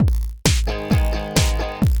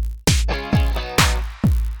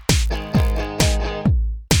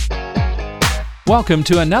Welcome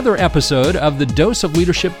to another episode of the Dose of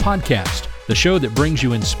Leadership podcast, the show that brings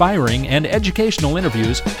you inspiring and educational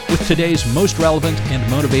interviews with today's most relevant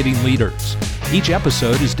and motivating leaders. Each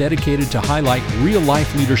episode is dedicated to highlight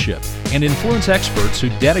real-life leadership and influence experts who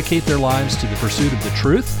dedicate their lives to the pursuit of the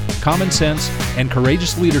truth, common sense, and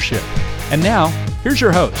courageous leadership. And now, here's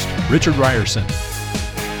your host, Richard Ryerson.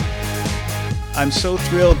 I'm so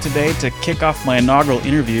thrilled today to kick off my inaugural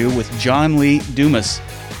interview with John Lee Dumas.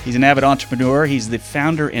 He's an avid entrepreneur. He's the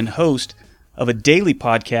founder and host of a daily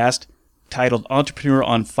podcast titled Entrepreneur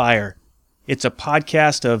on Fire. It's a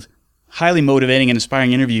podcast of highly motivating and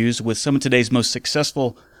inspiring interviews with some of today's most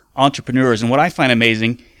successful entrepreneurs. And what I find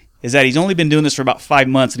amazing is that he's only been doing this for about 5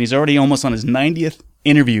 months, and he's already almost on his 90th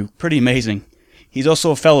interview. Pretty amazing. He's also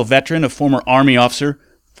a fellow veteran, a former Army officer,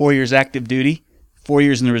 4 years active duty, 4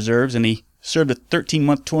 years in the reserves, and he served a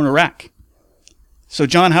 13-month tour in Iraq. So,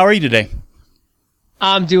 John, how are you today?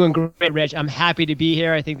 I'm doing great, Rich. I'm happy to be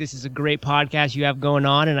here. I think this is a great podcast you have going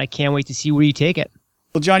on, and I can't wait to see where you take it.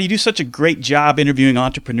 Well, John, you do such a great job interviewing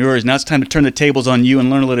entrepreneurs. Now it's time to turn the tables on you and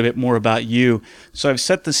learn a little bit more about you. So I've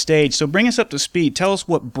set the stage. So bring us up to speed. Tell us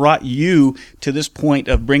what brought you to this point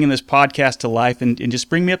of bringing this podcast to life, and just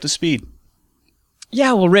bring me up to speed.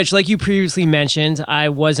 Yeah, well, Rich, like you previously mentioned, I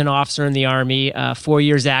was an officer in the Army, 4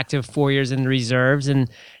 years active, 4 years in the reserves. And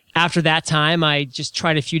after that time, I just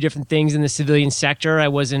tried a few different things in the civilian sector. I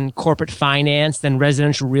was in corporate finance, then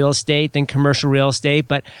residential real estate, then commercial real estate,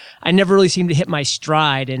 but I never really seemed to hit my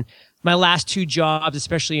stride. And my last two jobs,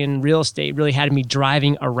 especially in real estate, really had me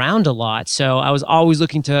driving around a lot. So I was always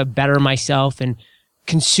looking to better myself and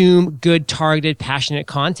consume good, targeted, passionate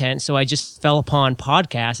content. So I just fell upon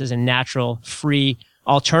podcasts as a natural, free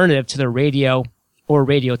alternative to the radio or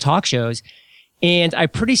radio talk shows. And I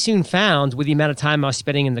pretty soon found, with the amount of time I was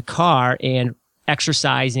spending in the car and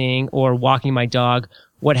exercising or walking my dog,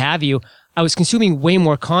 what have you, I was consuming way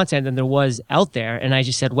more content than there was out there. And I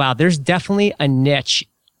just said, wow, there's definitely a niche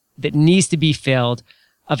that needs to be filled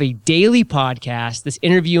of a daily podcast that's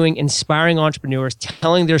interviewing inspiring entrepreneurs,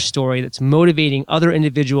 telling their story, that's motivating other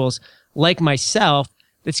individuals like myself,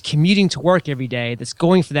 that's commuting to work every day, that's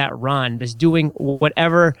going for that run, that's doing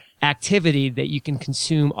whatever activity that you can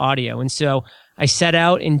consume audio. And so I set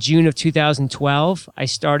out in June of 2012. I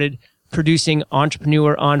started producing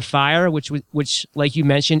Entrepreneur on Fire, which, like you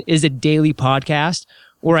mentioned, is a daily podcast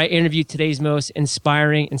where I interview today's most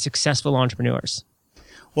inspiring and successful entrepreneurs.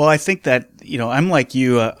 Well, I think that, I'm like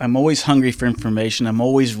you. I'm always hungry for information. I'm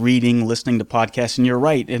always reading, listening to podcasts, and you're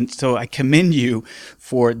right. And so I commend you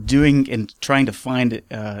for doing and trying to find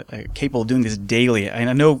capable of doing this daily. And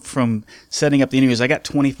I know from setting up the interviews, I got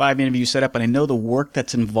 25 interviews set up, and I know the work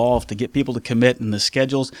that's involved to get people to commit and the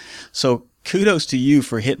schedules. So kudos to you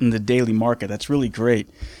for hitting the daily market. That's really great.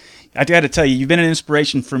 I got to tell you, you've been an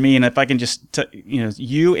inspiration for me, and if I can just,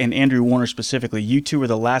 you and Andrew Warner specifically, you two were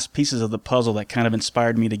the last pieces of the puzzle that kind of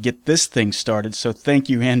inspired me to get this thing started. So thank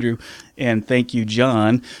you, Andrew, and thank you,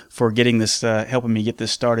 John, for getting this, helping me get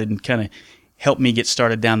this started and kind of help me get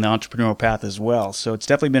started down the entrepreneurial path as well. So it's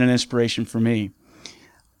definitely been an inspiration for me.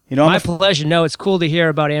 My pleasure. No, it's cool to hear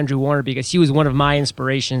about Andrew Warner because he was one of my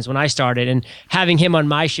inspirations when I started, and having him on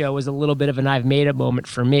my show was a little bit of an I've made it moment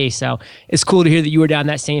for me. So it's cool to hear that you were down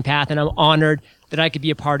that same path, and I'm honored that I could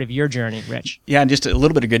be a part of your journey, Rich. Yeah, and just a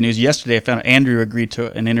little bit of good news. Yesterday, I found Andrew agreed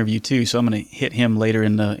to an interview too, so I'm going to hit him later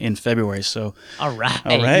in February. So all right,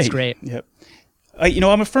 that's great. Yep.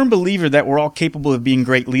 I'm a firm believer that we're all capable of being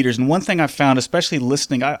great leaders. And one thing I've found, especially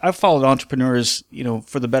listening, I've followed entrepreneurs,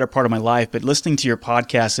 for the better part of my life, but listening to your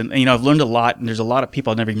podcast, and, I've learned a lot, and there's a lot of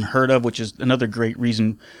people I've never even heard of, which is another great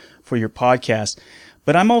reason for your podcast.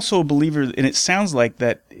 But I'm also a believer, and it sounds like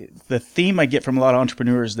that the theme I get from a lot of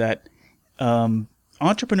entrepreneurs that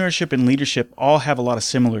entrepreneurship and leadership all have a lot of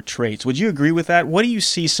similar traits. Would you agree with that? What do you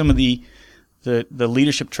see some of the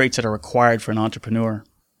leadership traits that are required for an entrepreneur?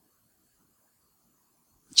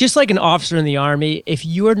 Just like an officer in the Army, if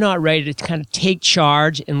you are not ready to kind of take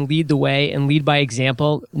charge and lead the way and lead by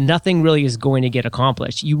example, nothing really is going to get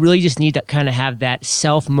accomplished. You really just need to kind of have that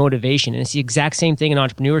self-motivation. And it's the exact same thing in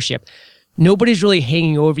entrepreneurship. Nobody's really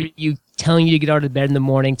hanging over you, telling you to get out of bed in the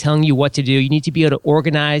morning, telling you what to do. You need to be able to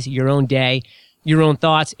organize your own day, your own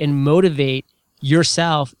thoughts, and motivate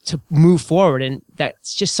yourself to move forward. And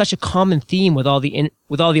that's just such a common theme with all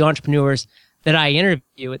the entrepreneurs that I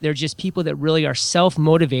interview. They're just people that really are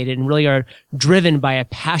self-motivated and really are driven by a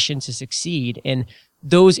passion to succeed. And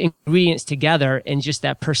those ingredients together and just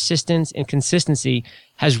that persistence and consistency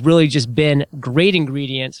has really just been great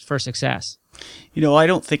ingredients for success. I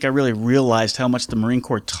don't think I really realized how much the Marine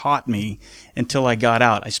Corps taught me until I got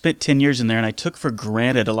out. I spent 10 years in there, and I took for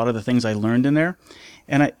granted a lot of the things I learned in there.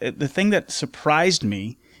 And the thing that surprised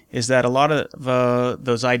me is that a lot of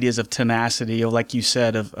those ideas of tenacity, or like you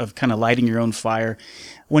said, of kind of lighting your own fire.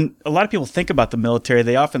 When a lot of people think about the military,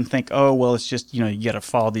 they often think, oh, well, it's just, you got to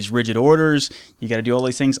follow these rigid orders. You got to do all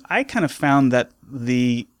these things. I kind of found that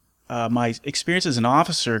my experience as an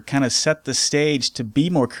officer kind of set the stage to be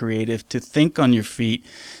more creative, to think on your feet,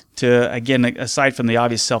 to, again, aside from the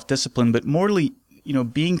obvious self-discipline, but morely,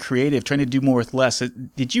 being creative, trying to do more with less.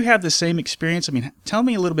 Did you have the same experience? I mean, tell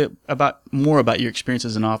me a little bit more about your experience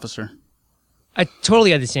as an officer. I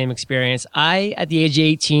totally had the same experience. I, at the age of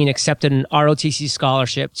 18, accepted an ROTC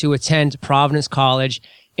scholarship to attend Providence College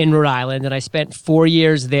in Rhode Island, and I spent 4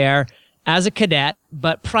 years there as a cadet,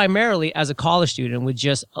 but primarily as a college student with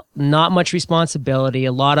just not much responsibility,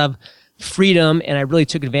 a lot of freedom, and I really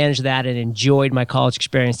took advantage of that and enjoyed my college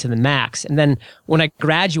experience to the max. And then when I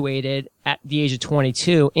graduated at the age of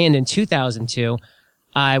 22, and in 2002,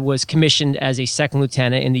 I was commissioned as a second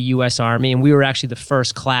lieutenant in the U.S. Army, and we were actually the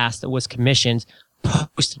first class that was commissioned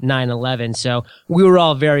post 9/11. So we were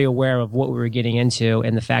all very aware of what we were getting into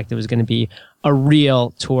and the fact that it was going to be a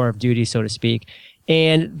real tour of duty, so to speak.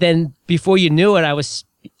 And then before you knew it, I was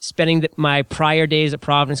spending my prior days at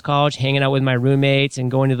Providence College, hanging out with my roommates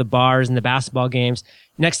and going to the bars and the basketball games.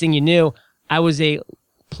 Next thing you knew, I was a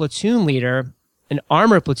platoon leader, an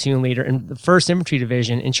armored platoon leader in the 1st Infantry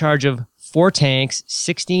Division, in charge of 4 tanks,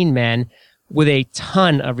 16 men, with a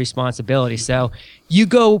ton of responsibility. So you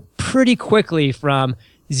go pretty quickly from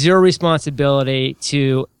zero responsibility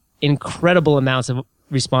to incredible amounts of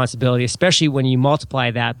responsibility, especially when you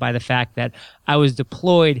multiply that by the fact that I was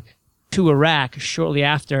deployed to Iraq shortly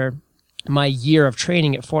after my year of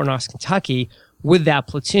training at Fort Knox, Kentucky, with that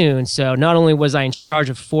platoon. So not only was I in charge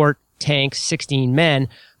of 4 tanks, 16 men,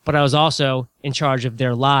 but I was also in charge of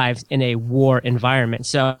their lives in a war environment.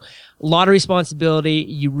 So a lot of responsibility.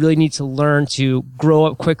 You really need to learn to grow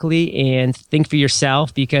up quickly and think for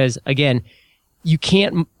yourself, because, again, you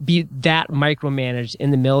can't be that micromanaged in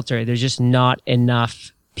the military. There's just not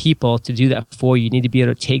enough people to do that for you. You need to be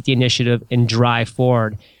able to take the initiative and drive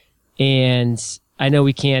forward. And I know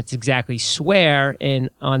we can't exactly swear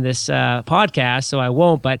on this podcast, so I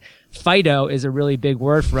won't, but FIDO is a really big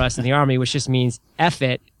word for us in the Army, which just means F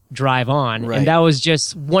it, drive on. Right. And that was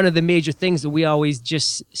just one of the major things that we always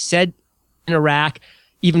just said in Iraq,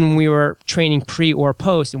 even when we were training pre or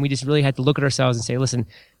post, and we just really had to look at ourselves and say, listen,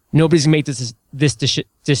 nobody's gonna make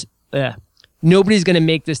nobody's going to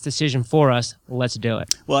make this decision for us. Let's do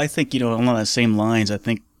it. Well, I think, along the same lines, I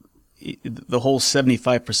think the whole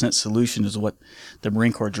 75% solution is what the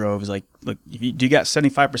Marine Corps drove. Is like, look, do you got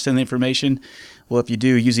 75% of the information? Well, if you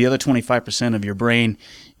do, use the other 25% of your brain,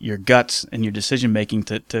 your guts, and your decision making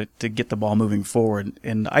to get the ball moving forward.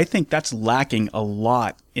 And I think that's lacking a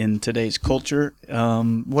lot in today's culture.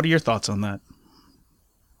 What are your thoughts on that?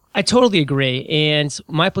 I totally agree. And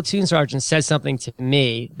my platoon sergeant said something to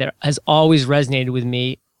me that has always resonated with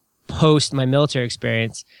me post my military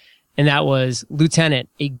experience. And that was, Lieutenant,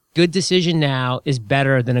 a good decision now is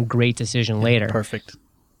better than a great decision later. Perfect.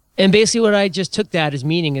 And basically what I just took that as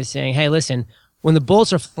meaning is saying, hey, listen, when the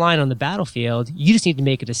bullets are flying on the battlefield, you just need to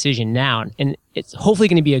make a decision now. And it's hopefully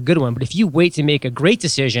going to be a good one. But if you wait to make a great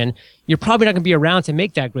decision, you're probably not going to be around to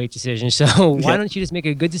make that great decision. So why don't you just make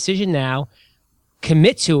a good decision now,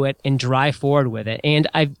 commit to it, and drive forward with it? And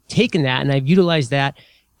I've taken that and I've utilized that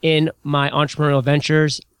in my entrepreneurial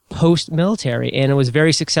ventures post-military, and it was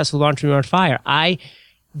very successful with Entrepreneur on Fire. I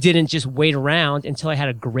didn't just wait around until I had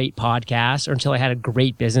a great podcast or until I had a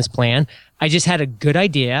great business plan. I just had a good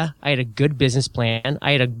idea. I had a good business plan.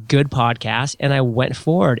 I had a good podcast, and I went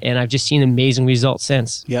forward, and I've just seen amazing results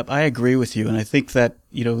since. Yep, I agree with you. And I think that,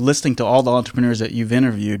 listening to all the entrepreneurs that you've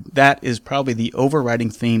interviewed, that is probably the overriding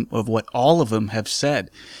theme of what all of them have said.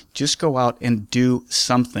 Just go out and do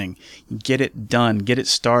something. Get it done. Get it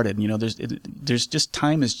started. There's just,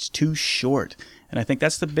 time is too short. And I think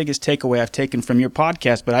that's the biggest takeaway I've taken from your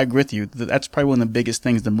podcast, but I agree with you. That's probably one of the biggest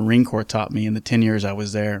things the Marine Corps taught me in the 10 years I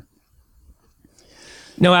was there.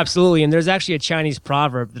 No, absolutely. And there's actually a Chinese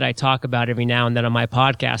proverb that I talk about every now and then on my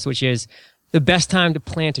podcast, which is, the best time to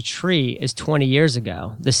plant a tree is 20 years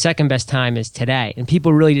ago. The second best time is today. And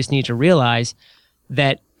people really just need to realize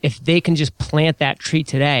that if they can just plant that tree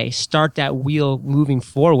today, start that wheel moving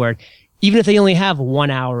forward, even if they only have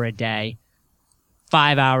 1 hour a day,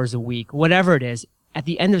 5 hours a week, whatever it is, at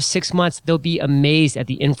the end of 6 months, they'll be amazed at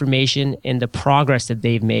the information and the progress that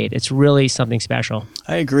they've made. It's really something special.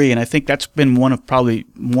 I agree. And I think that's been one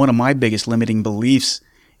of my biggest limiting beliefs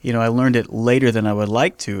I learned it later than I would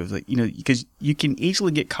like to. Because you can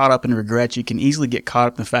easily get caught up in regrets. You can easily get caught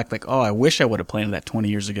up in the fact like, oh, I wish I would have planted that 20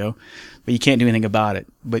 years ago, but you can't do anything about it.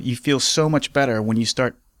 But you feel so much better when you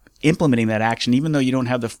start implementing that action, even though you don't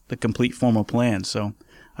have the complete formal plan. So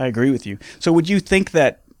I agree with you. So would you think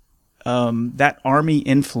that that Army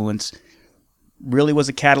influence really was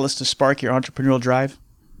a catalyst to spark your entrepreneurial drive?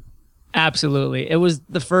 Absolutely. It was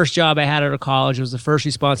the first job I had out of college. It was the first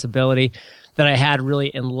responsibility that I had really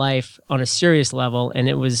in life on a serious level. And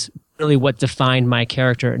it was really what defined my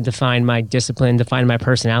character and defined my discipline, defined my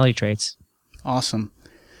personality traits. Awesome.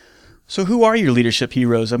 So who are your leadership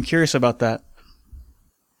heroes? I'm curious about that.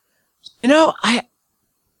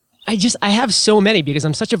 I have so many because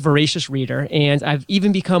I'm such a voracious reader, and I've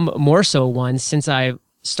even become more so one since I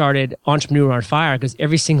started Entrepreneur on Fire, because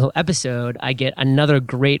every single episode I get another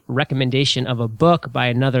great recommendation of a book by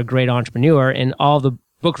another great entrepreneur, and all the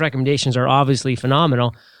book recommendations are obviously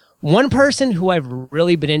phenomenal. One person who I've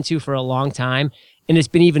really been into for a long time, and it's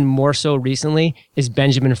been even more so recently, is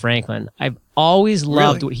Benjamin Franklin. I've always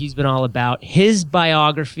loved what he's been all about. His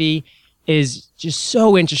biography is just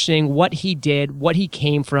so interesting, what he did, what he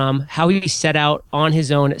came from, how he set out on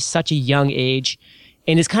his own at such a young age.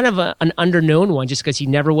 And it's kind of an underknown one just because he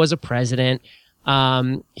never was a president.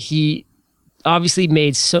 He obviously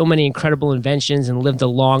made so many incredible inventions and lived a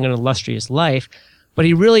long and illustrious life, but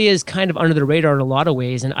he really is kind of under the radar in a lot of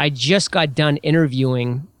ways. And I just got done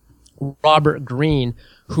interviewing Robert Greene,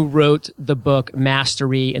 who wrote the book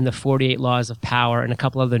Mastery and the 48 Laws of Power and a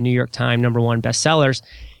couple other New York Times #1 bestsellers.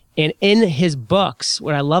 And in his books,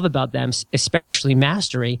 what I love about them, especially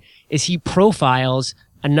Mastery, is he profiles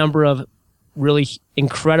a number of really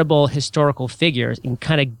incredible historical figures and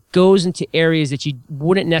kind of goes into areas that you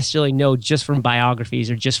wouldn't necessarily know just from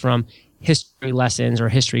biographies or just from history lessons or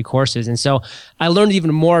history courses. And so I learned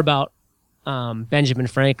even more about Benjamin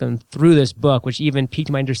Franklin through this book, which even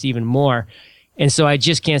piqued my interest even more. And so I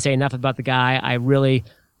just can't say enough about the guy. I really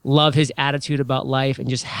love his attitude about life and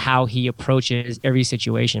just how he approaches every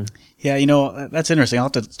situation. Yeah, that's interesting. I'll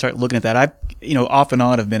have to start looking at that. I've, off and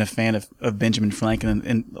on have been a fan of Benjamin Franklin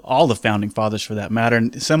and all the founding fathers for that matter.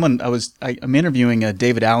 And I'm interviewing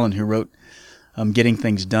David Allen, who wrote Getting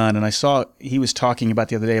Things Done. And I saw he was talking about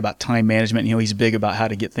the other day about time management. He's big about how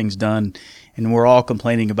to get things done. And we're all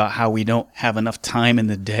complaining about how we don't have enough time in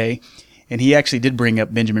the day. And he actually did bring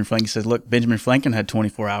up Benjamin Franklin. He says, look, Benjamin Franklin had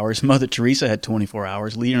 24 hours. Mother Teresa had 24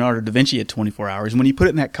 hours. Leonardo da Vinci had 24 hours. And when you put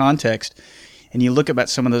it in that context and you look about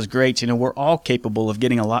some of those greats, we're all capable of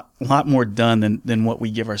getting a lot more done than what we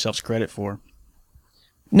give ourselves credit for.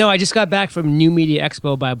 No, I just got back from New Media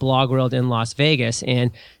Expo by Blog World in Las Vegas,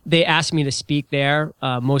 and they asked me to speak there,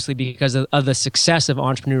 mostly because of the success of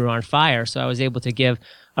Entrepreneur on Fire. So I was able to give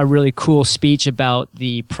a really cool speech about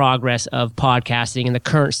the progress of podcasting and the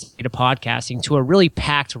current state of podcasting to a really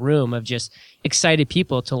packed room of just excited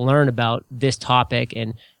people to learn about this topic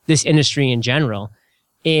and this industry in general.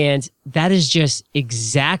 And that is just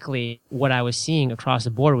exactly what I was seeing across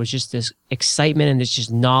the board, was just this excitement and this just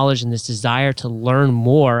knowledge and this desire to learn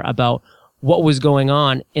more about what was going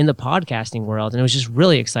on in the podcasting world. And it was just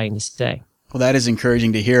really exciting to say. Well, that is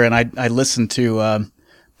encouraging to hear. And I listened to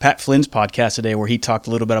Pat Flynn's podcast today where he talked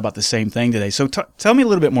a little bit about the same thing today. So tell me a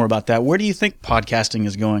little bit more about that. Where do you think podcasting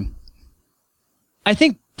is going? I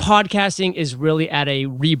think podcasting is really at a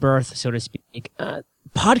rebirth, so to speak.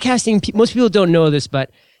 Podcasting, most people don't know this, but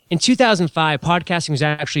in 2005, podcasting was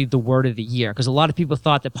actually the word of the year because a lot of people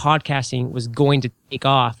thought that podcasting was going to take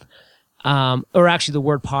off. Or actually the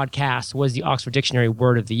word podcast was the Oxford Dictionary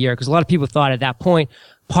word of the year because a lot of people thought at that point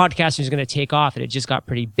podcasting was going to take off, and it just got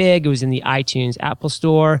pretty big. It was in the iTunes Apple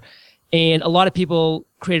Store, and a lot of people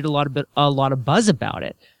created a lot of buzz about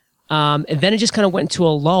it. And then it just kind of went into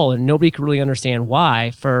a lull, and nobody could really understand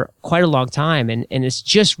why for quite a long time. And it's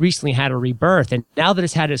just recently had a rebirth. And now that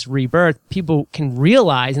it's had its rebirth, people can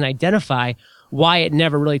realize and identify why it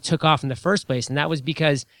never really took off in the first place. And that was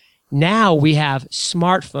because now we have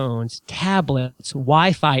smartphones, tablets,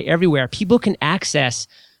 Wi-Fi everywhere. People can access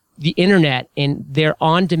the internet and their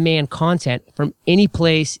on-demand content from any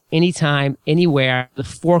place, anytime, anywhere, the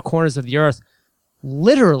four corners of the earth.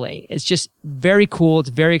 Literally, it's just very cool. It's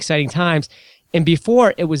very exciting times. And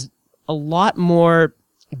before, it was a lot more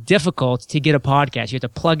difficult to get a podcast. You had to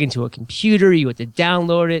plug into a computer, you had to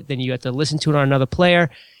download it, then you had to listen to it on another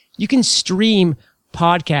player. You can stream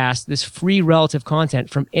podcasts, this free relative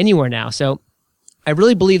content from anywhere now. So I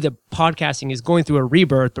really believe that podcasting is going through a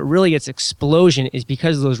rebirth, but really its explosion is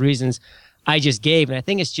because of those reasons I just gave. And I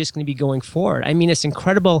think it's just going to be going forward. I mean, it's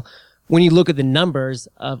incredible when you look at the numbers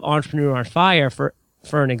of Entrepreneur on Fire, for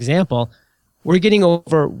an example. we're getting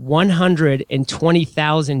over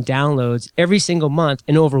 120,000 downloads every single month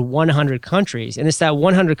in over 100 countries. And it's that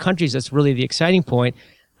 100 countries that's really the exciting point.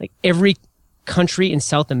 Like every country in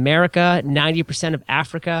South America, 90% of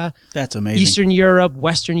Africa. That's amazing. Eastern Europe,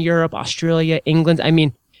 Western Europe, Australia, England. I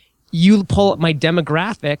mean, you pull up my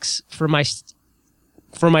demographics for my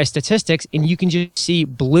statistics and you can just see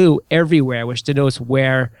blue everywhere, which denotes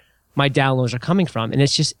where my downloads are coming from. And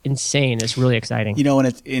it's just insane. It's really exciting. You know,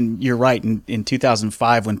 and you're right. In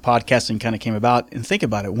 2005, when podcasting kind of came about, and think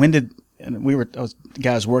about it, the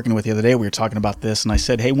guy I was working with the other day, we were talking about this, and I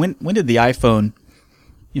said, hey, when did the iPhone,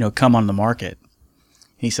 come on the market?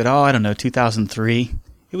 He said, oh, I don't know, 2003.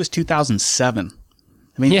 It was 2007.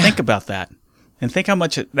 I mean, Think about that. And think how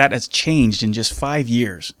much that has changed in just 5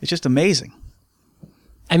 years. It's just amazing.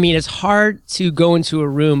 I mean, it's hard to go into a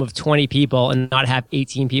room of 20 people and not have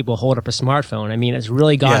 18 people hold up a smartphone. I mean, it's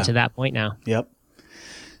really gotten to that point now. Yep.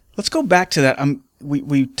 Let's go back to that.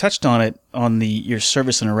 We touched on it on your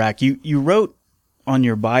service in Iraq. You wrote on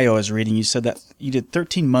your bio, I was reading, you said that you did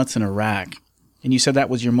 13 months in Iraq, and you said that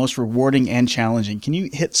was your most rewarding and challenging. Can you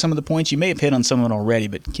hit some of the points? You may have hit on some of it already,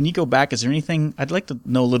 but can you go back? Is there anything? I'd like to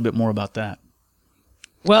know a little bit more about that.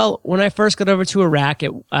 Well, when I first got over to Iraq,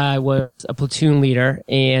 I was a platoon leader,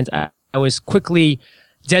 and I was quickly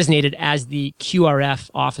designated as the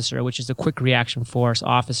QRF officer, which is the Quick Reaction Force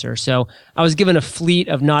officer. So I was given a fleet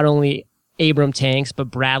of not only Abram tanks,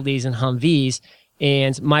 but Bradleys and Humvees,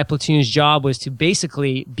 and my platoon's job was to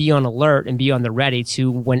basically be on alert and be on the ready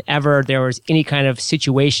to whenever there was any kind of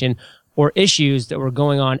situation or issues that were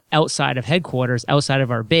going on outside of headquarters, outside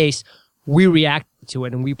of our base, we reacted to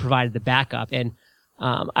it and we provided the backup. And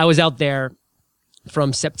I was out there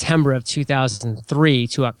from September of 2003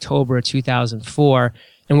 to October of 2004,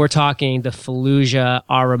 and we're talking the Fallujah,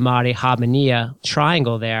 Al-Ramadi, Habbaniyah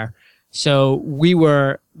triangle there. So we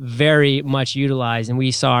were very much utilized, and we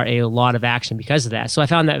saw a lot of action because of that. So I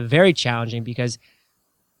found that very challenging because,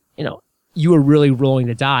 you were really rolling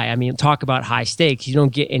the die. I mean, talk about high stakes. You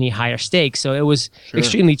don't get any higher stakes. So it was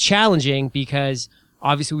extremely challenging because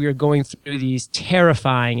obviously we were going through these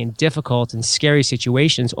terrifying and difficult and scary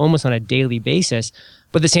situations almost on a daily basis.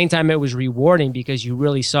 But at the same time, it was rewarding because you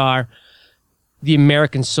really saw the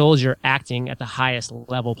American soldier acting at the highest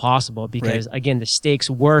level possible because, again, the stakes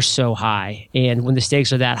were so high. And when the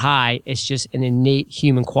stakes are that high, it's just an innate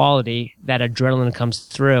human quality that adrenaline comes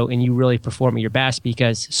through and you really perform at your best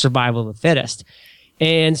because survival of the fittest.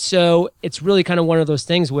 And so it's really kind of one of those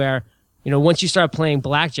things where, once you start playing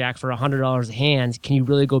blackjack for $100 a hand, can you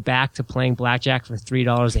really go back to playing blackjack for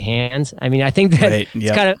 $3 a hand? I mean, I think that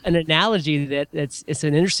it's kind of an analogy that it's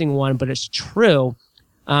an interesting one, but it's true.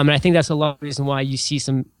 And I think that's a lot of the reason why you see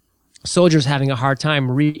some soldiers having a hard time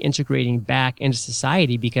reintegrating back into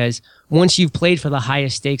society because once you've played for the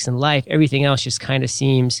highest stakes in life, everything else just kind of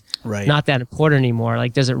seems not that important anymore.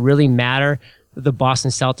 Like, does it really matter that the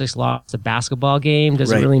Boston Celtics lost a basketball game?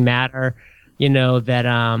 Does it really matter, that,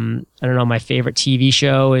 I don't know, my favorite TV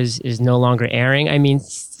show is no longer airing? I mean,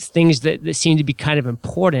 things that seem to be kind of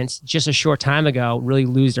important just a short time ago really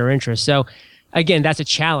lose their interest. So, again, that's a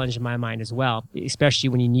challenge in my mind as well, especially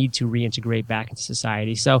when you need to reintegrate back into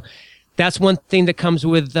society. So that's one thing that comes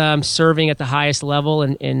with serving at the highest level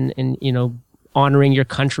and honoring your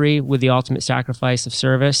country with the ultimate sacrifice of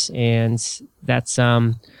service. And that's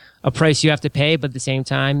a price you have to pay, but at the same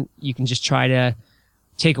time, you can just try to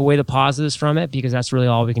take away the positives from it because that's really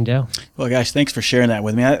all we can do. Well, guys, thanks for sharing that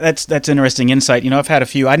with me. That's interesting insight. I've had a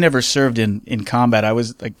few. I never served in combat. I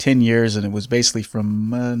was like 10 years, and it was basically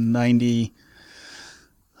from 92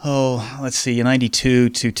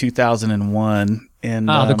 to 2001. And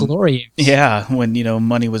the glory years. Yeah, when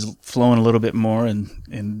money was flowing a little bit more,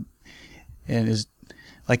 and is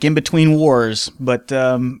like in between wars. But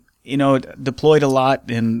deployed a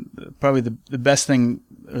lot, and probably the best thing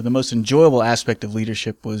or the most enjoyable aspect of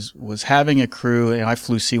leadership was having a crew. I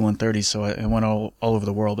flew C-130, so I went all over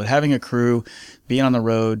the world. But having a crew, being on the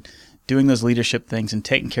road, doing those leadership things, and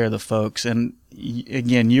taking care of the folks. And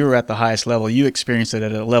again, you were at the highest level. You experienced it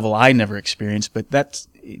at a level I never experienced. But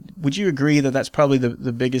would you agree that that's probably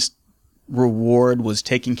the biggest reward was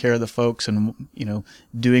taking care of the folks and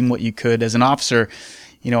doing what you could as an officer?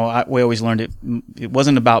 We always learned it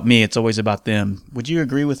wasn't about me. It's always about them. Would you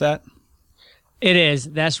agree with that? It is.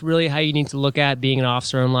 That's really how you need to look at being an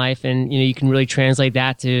officer in life. And, you can really translate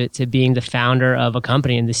that to being the founder of a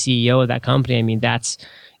company and the CEO of that company. I mean,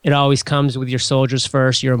 it always comes with your soldiers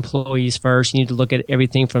first, your employees first. You need to look at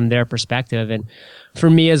everything from their perspective. And for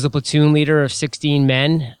me as a platoon leader of 16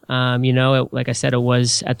 men, like I said, it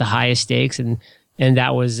was at the highest stakes. And And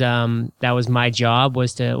that was my job,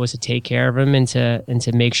 was to take care of him and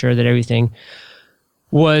to make sure that everything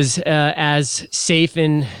was as safe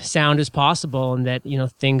and sound as possible, and that,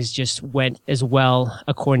 things just went as well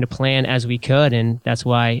according to plan as we could. And that's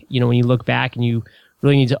why, when you look back, and you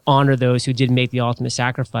really need to honor those who did make the ultimate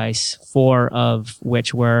sacrifice, 4 of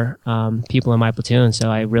which were people in my platoon.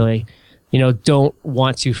 So I really, don't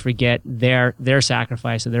want to forget their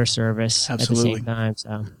sacrifice or their service. Absolutely. At the same time.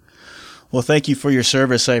 So, well, thank you for your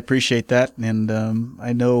service. I appreciate that. And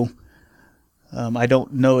I know I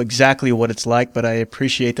don't know exactly what it's like, but I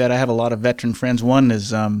appreciate that. I have a lot of veteran friends. One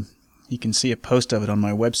is, you can see a post of it on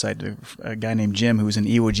my website, a guy named Jim who was an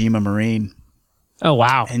Iwo Jima Marine. Oh,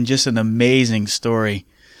 wow. And just an amazing story.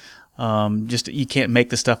 Just, you can't make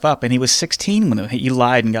this stuff up. And he was 16 when he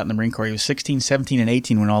lied and got in the Marine Corps. He was 16, 17, and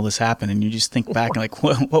 18 when all this happened. And you just think back, like,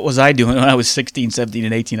 what was I doing when I was 16, 17,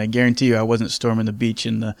 and 18? I guarantee you I wasn't storming the beach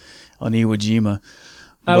on Iwo Jima.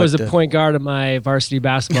 I was a point guard of my varsity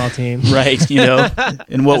basketball team. Right,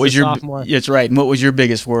 and what was your sophomore. That's right. And what was your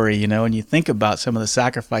biggest worry, and you think about some of the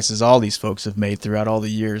sacrifices all these folks have made throughout all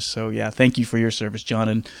the years. So yeah, thank you for your service,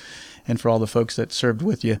 John, and for all the folks that served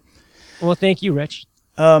with you. Well, thank you, Rich.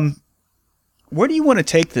 Where do you want to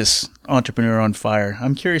take this Entrepreneur on Fire?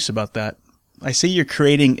 I'm curious about that. I see you're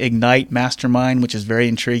creating Ignite Mastermind, which is very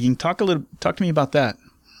intriguing. Talk to me about that.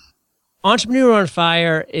 Entrepreneur on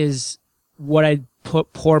Fire is what I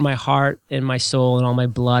pour my heart and my soul and all my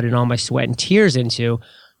blood and all my sweat and tears into.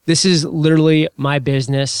 This is literally my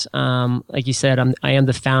business. Like you said, I am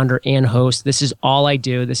the founder and host. This is all I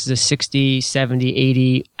do. This is a 60, 70,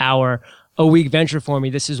 80 hour a week venture for me.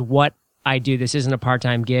 This is what I do. This isn't a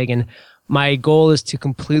part-time gig. And my goal is to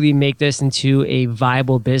completely make this into a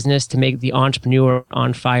viable business, to make the Entrepreneur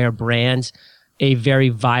on Fire brand a very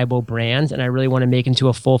viable brand. And I really want to make it into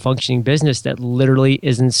a full functioning business that literally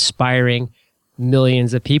is inspiring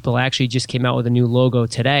millions of people. I actually just came out with a new logo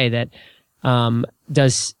today that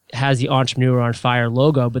has the Entrepreneur on Fire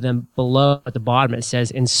logo, but then below at the bottom it says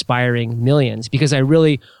inspiring millions, because I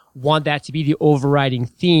really want that to be the overriding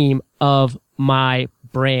theme of my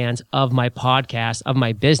brand, of my podcast, of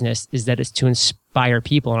my business, is that it's to inspire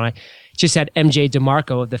people. And I just had MJ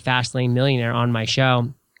DeMarco of the Fast Lane Millionaire on my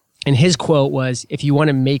show, and his quote was, if you want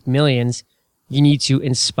to make millions, you need to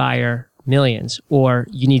inspire millions, or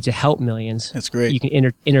you need to help millions. That's great. You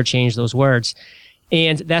can interchange those words.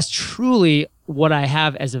 And that's truly what I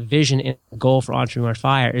have as a vision and goal for Entrepreneur on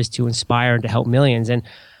Fire, is to inspire and to help millions. And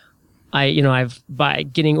I've by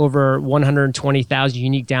getting over 120,000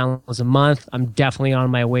 unique downloads a month, I'm definitely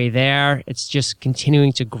on my way there. It's just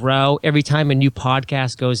continuing to grow. Every time a new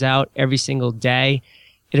podcast goes out, every single day,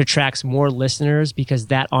 it attracts more listeners, because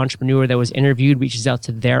that entrepreneur that was interviewed reaches out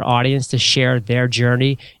to their audience to share their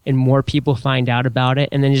journey, and more people find out about it.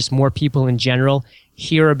 And then just more people in general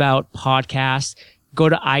hear about podcasts, go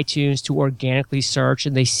to iTunes to organically search,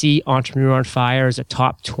 and they see Entrepreneur on Fire as a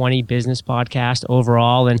top 20 business podcast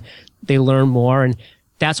overall, and they learn more. And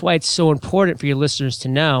that's why it's so important for your listeners to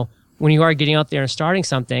know, when you are getting out there and starting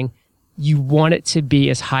something, you want it to be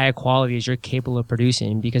as high a quality as you're capable of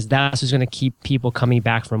producing, because that's what's going to keep people coming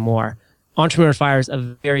back for more. Entrepreneur on Fire is a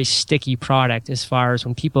very sticky product, as far as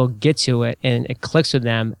when people get to it and it clicks with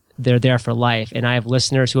them, they're there for life. And I have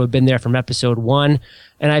listeners who have been there from episode 1.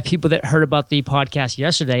 And I have people that heard about the podcast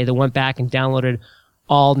yesterday that went back and downloaded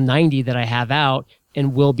all 90 that I have out,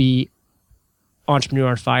 and will be Entrepreneur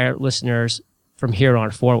on Fire listeners from here on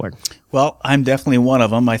forward. Well, I'm definitely one of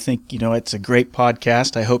them. I think, it's a great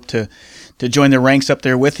podcast. I hope to join the ranks up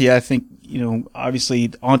there with you. I think,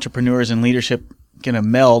 obviously entrepreneurs and leadership going to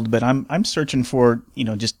meld, but I'm searching for,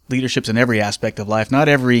 just leaderships in every aspect of life. Not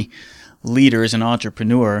every leader is an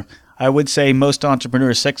entrepreneur. I would say most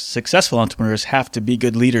entrepreneurs, successful entrepreneurs, have to be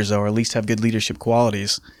good leaders, or at least have good leadership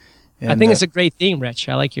qualities. And, I think it's a great theme, Rich.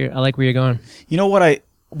 I like where you're going. You know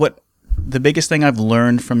what the biggest thing I've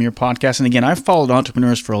learned from your podcast, and again, I've followed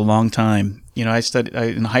entrepreneurs for a long time. I studied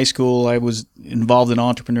in high school. I was involved in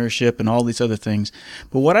entrepreneurship and all these other things.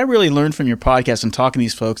 But what I really learned from your podcast and talking to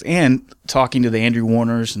these folks, and talking to the Andrew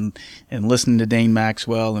Warners and listening to Dane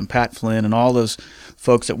Maxwell and Pat Flynn and all those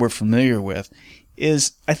folks that we're familiar with,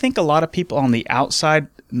 is I think a lot of people on the outside,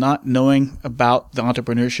 not knowing about the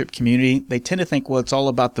entrepreneurship community, they tend to think, well, it's all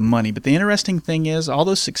about the money. But the interesting thing is, all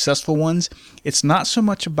those successful ones, it's not so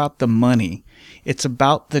much about the money. It's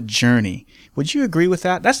about the journey. Would you agree with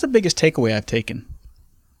that? That's the biggest takeaway I've taken.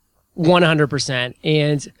 100%.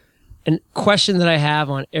 And a question that I have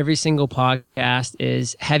on every single podcast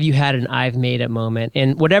is, have you had an I've made it moment?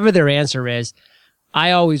 And whatever their answer is,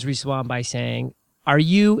 I always respond by saying, are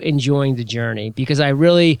you enjoying the journey? Because I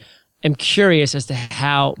really am curious as to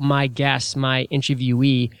how my guests, my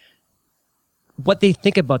interviewee, what they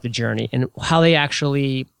think about the journey and how they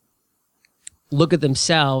actually look at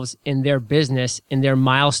themselves in their business, in their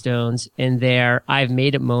milestones, in their I've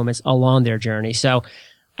made it moments along their journey. So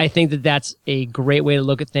I think that that's a great way to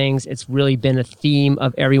look at things. It's really been a theme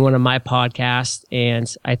of every one of my podcasts,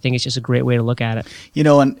 and I think it's just a great way to look at it. You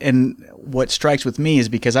know, and what strikes with me is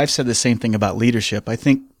because I've said the same thing about leadership. I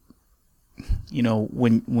think, you know,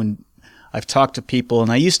 when I've talked to people, and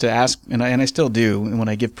I used to ask, and I still do, and when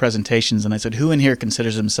I give presentations, and I said, who in here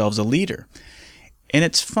considers themselves a leader? And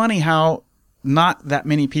it's funny how not that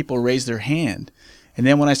many people raise their hand. And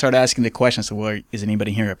then when I started asking the question, I said, well, is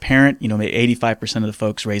anybody here a parent? You know, maybe 85% of the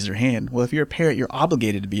folks raise their hand. Well, if you're a parent, you're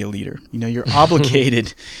obligated to be a leader. You know, you're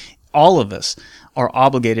obligated, all of us are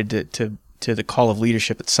obligated to the call of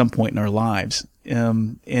leadership at some point in our lives.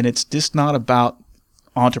 And it's just not about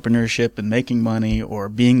entrepreneurship and making money or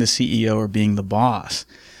being the CEO or being the boss.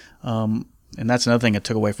 And that's another thing I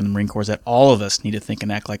took away from the Marine Corps, is that all of us need to think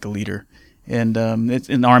and act like a leader. And it's,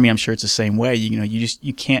 in the Army, I'm sure it's the same way. You know,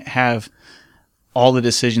 you can't have all the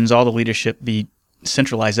decisions, all the leadership be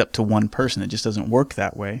centralized up to one person. It just doesn't work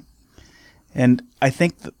that way. And I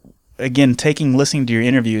think, again, listening to your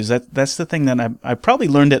interviews, that's the thing that I probably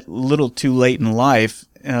learned it a little too late in life.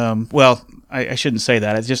 Well, I shouldn't say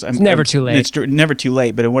that. It's never too late. It's never too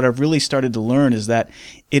late. But what I've really started to learn is that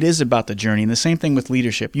it is about the journey. And the same thing with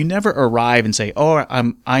leadership. You never arrive and say, "Oh,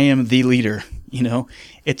 I am the leader." You know,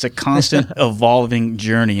 it's a constant evolving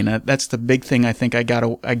journey, and that's the big thing I think I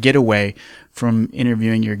get away from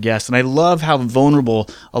interviewing your guests. And I love how vulnerable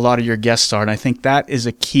a lot of your guests are, and I think that is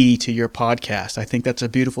a key to your podcast. I think that's a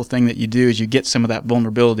beautiful thing that you do, is you get some of that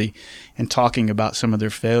vulnerability and talking about some of their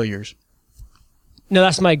failures. No,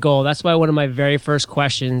 that's my goal. That's why one of my very first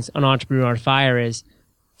questions on Entrepreneur on Fire is,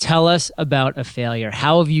 tell us about a failure.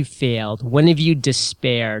 How have you failed? When have you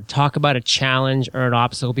despaired? Talk about a challenge or an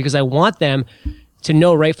obstacle, because I want them to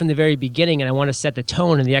know right from the very beginning, and I want to set the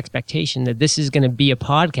tone and the expectation that this is going to be a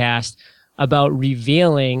podcast about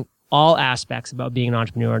revealing all aspects about being an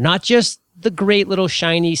entrepreneur, not just the great little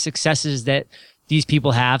shiny successes that these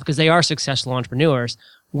people have, because they are successful entrepreneurs.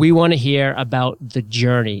 We want to hear about the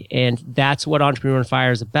journey, and that's what Entrepreneur on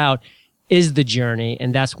Fire is about, is the journey.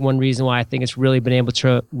 And that's one reason why I think it's really been able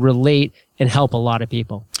to relate and help a lot of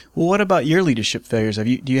people. Well, what about your leadership failures?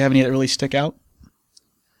 Do you have any that really stick out?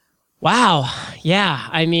 Wow. Yeah.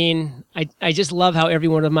 I mean, I just love how every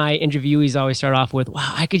one of my interviewees always start off with,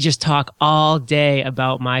 wow, I could just talk all day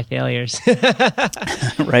about my failures.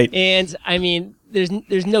 Right. And I mean,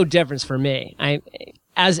 there's no difference for me.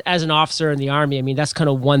 As an officer in the Army, I mean, that's kind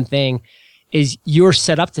of one thing, is you're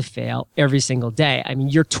set up to fail every single day. I mean,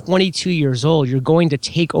 you're 22 years old. You're going to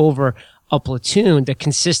take over a platoon that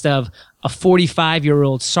consists of a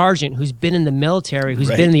 45-year-old sergeant who's been in the military, who's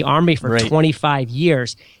been in the Army for 25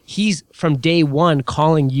 years. He's from day one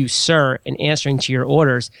calling you sir and answering to your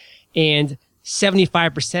orders. And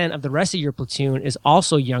 75% of the rest of your platoon is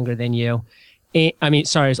also younger than you.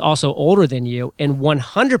 Is also older than you, and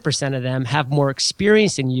 100% of them have more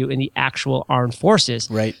experience than you in the actual armed forces.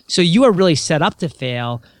 Right. So you are really set up to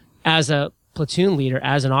fail as a platoon leader,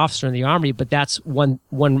 as an officer in the Army, but that's one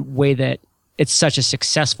way that it's such a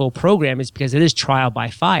successful program, is because it is trial by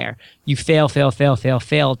fire. You fail at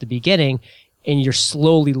the beginning, and you're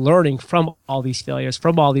slowly learning from all these failures,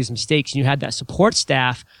 from all these mistakes, and you have that support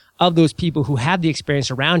staff of those people who have the experience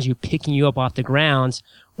around you, picking you up off the ground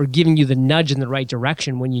or giving you the nudge in the right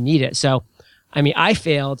direction when you need it. So, I mean, I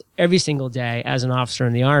failed every single day as an officer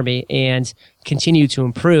in the Army and continue to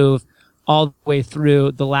improve all the way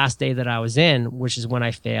through the last day that I was in, which is when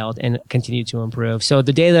I failed, and continued to improve. So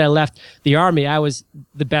the day that I left the Army, I was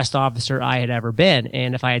the best officer I had ever been.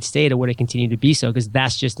 And if I had stayed, I would have continued to be so, because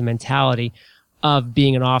that's just the mentality of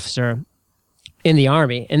being an officer in the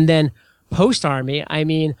Army. And then post-Army, I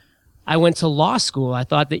mean, I went to law school. I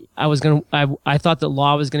thought that I thought that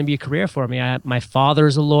law was going to be a career for me. My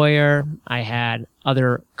father's a lawyer. I had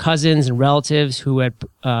other cousins and relatives who had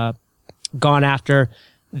gone after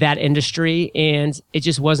that industry, and it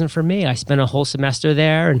just wasn't for me. I spent a whole semester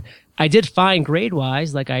there, and I did fine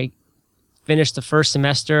grade-wise. Like, I finished the first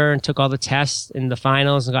semester and took all the tests and the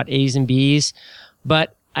finals and got A's and B's,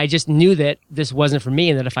 but I just knew that this wasn't for me,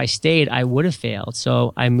 and that if I stayed, I would have failed.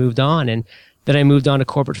 So I moved on, and then I moved on to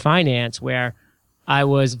corporate finance, where I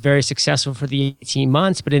was very successful for the 18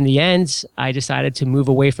 months, but in the end, I decided to move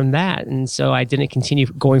away from that. And so I didn't continue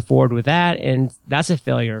going forward with that, and that's a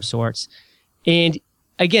failure of sorts. And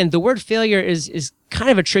again, the word failure is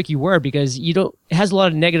kind of a tricky word, because it has a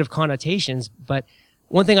lot of negative connotations. But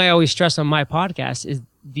one thing I always stress on my podcast is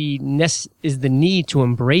the need to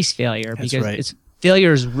embrace failure, That's because right.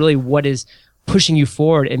 failure is really what is pushing you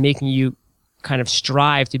forward and making you kind of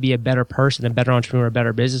strive to be a better person, a better entrepreneur, a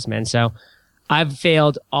better businessman. So I've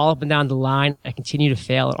failed all up and down the line. I continue to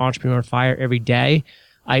fail at Entrepreneur on Fire every day.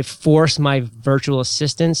 I force my virtual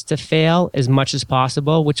assistants to fail as much as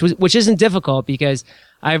possible, which isn't difficult because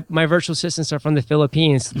my virtual assistants are from the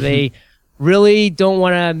Philippines. They really don't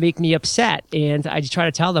want to make me upset. And I just try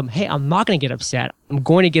to tell them, hey, I'm not going to get upset. I'm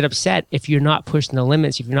going to get upset if you're not pushing the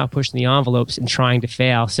limits, if you're not pushing the envelopes and trying to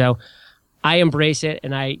fail. So I embrace it,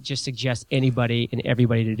 and I just suggest anybody and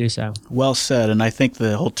everybody to do so. Well said. And I think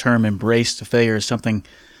the whole term embrace the failure is something,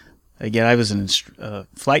 again, I was a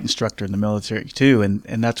flight instructor in the military too,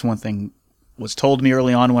 and that's one thing was told to me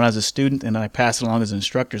early on when I was a student, and I pass it along as an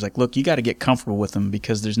instructor. It's like, look, you got to get comfortable with them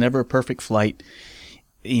because there's never a perfect flight.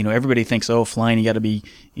 Everybody thinks, flying, you got to be,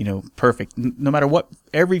 perfect. No matter what,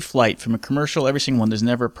 every flight, from a commercial, every single one, there's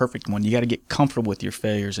never a perfect one. You got to get comfortable with your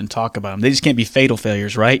failures and talk about them. They just can't be fatal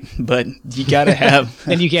failures, right? But you got to have...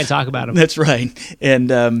 And you can't talk about them. That's right.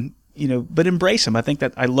 And, but embrace them. I think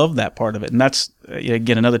that I love that part of it. And that's,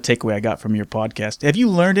 again, another takeaway I got from your podcast. Have you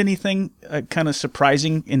learned anything kind of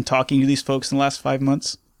surprising in talking to these folks in the last 5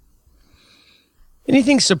 months?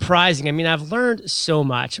 Anything surprising? I mean, I've learned so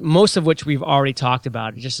much, most of which we've already talked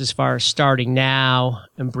about, just as far as starting now,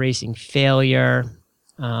 embracing failure.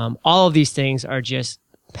 All of these things are just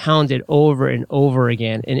pounded over and over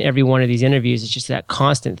again in every one of these interviews. It's just that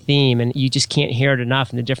constant theme, and you just can't hear it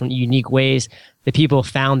enough in the different unique ways that people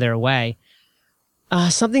found their way.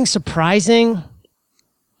 Something surprising?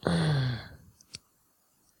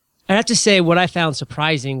 I have to say what I found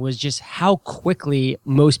surprising was just how quickly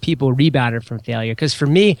most people rebounded from failure. Because for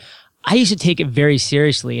me, I used to take it very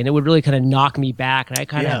seriously, and it would really kind of knock me back, and I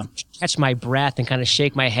kind of catch my breath and kind of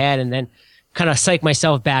shake my head and then kind of psych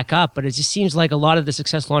myself back up. But it just seems like a lot of the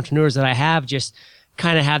successful entrepreneurs that I have just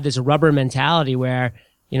kind of have this rubber mentality where,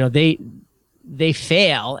 they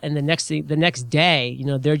fail, and the next day,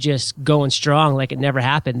 they're just going strong like it never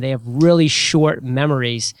happened. They have really short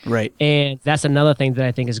memories. Right. And that's another thing that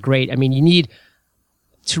I think is great. I mean, you need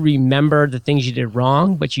to remember the things you did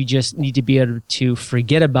wrong, but you just need to be able to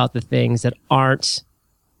forget about the things that aren't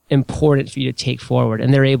important for you to take forward.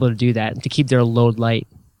 And they're able to do that and to keep their load light.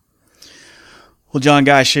 Well, John,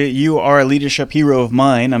 gosh, you are a leadership hero of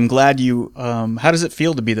mine. I'm glad you, how does it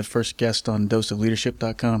feel to be the first guest on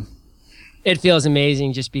doseofleadership.com? It feels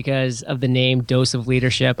amazing just because of the name Dose of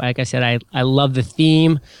Leadership. Like I said, I love the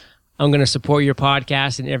theme. I'm going to support your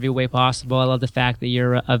podcast in every way possible. I love the fact that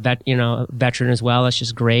you're a veteran as well. That's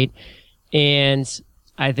just great. And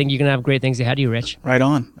I think you're going to have great things ahead of you, Rich. Right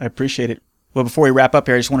on. I appreciate it. Well, before we wrap up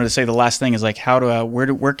here, I just wanted to say the last thing is like,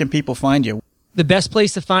 where can people find you? The best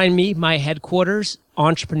place to find me, my headquarters,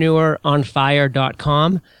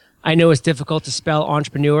 entrepreneuronfire.com. I know it's difficult to spell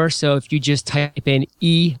entrepreneur, so if you just type in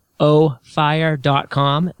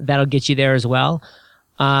ofire.com, that'll get you there as well.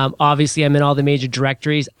 Obviously, I'm in all the major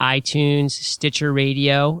directories, iTunes, Stitcher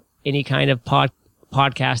Radio, any kind of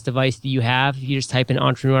podcast device that you have. If you just type in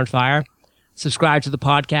Entrepreneur on Fire, subscribe to the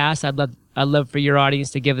podcast. I'd love for your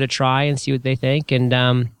audience to give it a try and see what they think.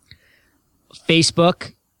 And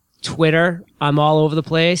Facebook, Twitter, I'm all over the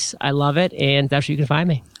place. I love it, and that's where you can find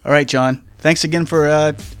me. All right, John. Thanks again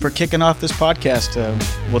for kicking off this podcast.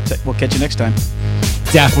 We'll catch you next time.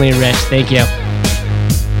 Definitely, Rich. Thank you.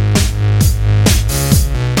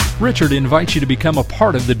 Richard invites you to become a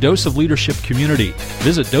part of the Dose of Leadership community.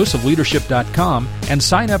 Visit doseofleadership.com and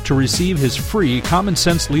sign up to receive his free Common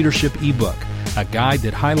Sense Leadership ebook, a guide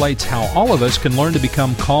that highlights how all of us can learn to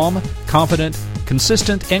become calm, confident,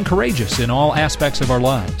 consistent, and courageous in all aspects of our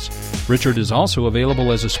lives. Richard is also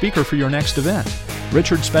available as a speaker for your next event.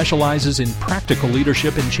 Richard specializes in practical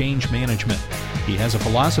leadership and change management. He has a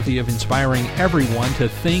philosophy of inspiring everyone to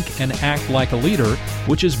think and act like a leader,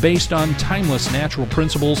 which is based on timeless natural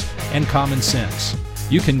principles and common sense.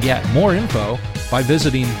 You can get more info by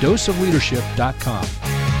visiting doseofleadership.com.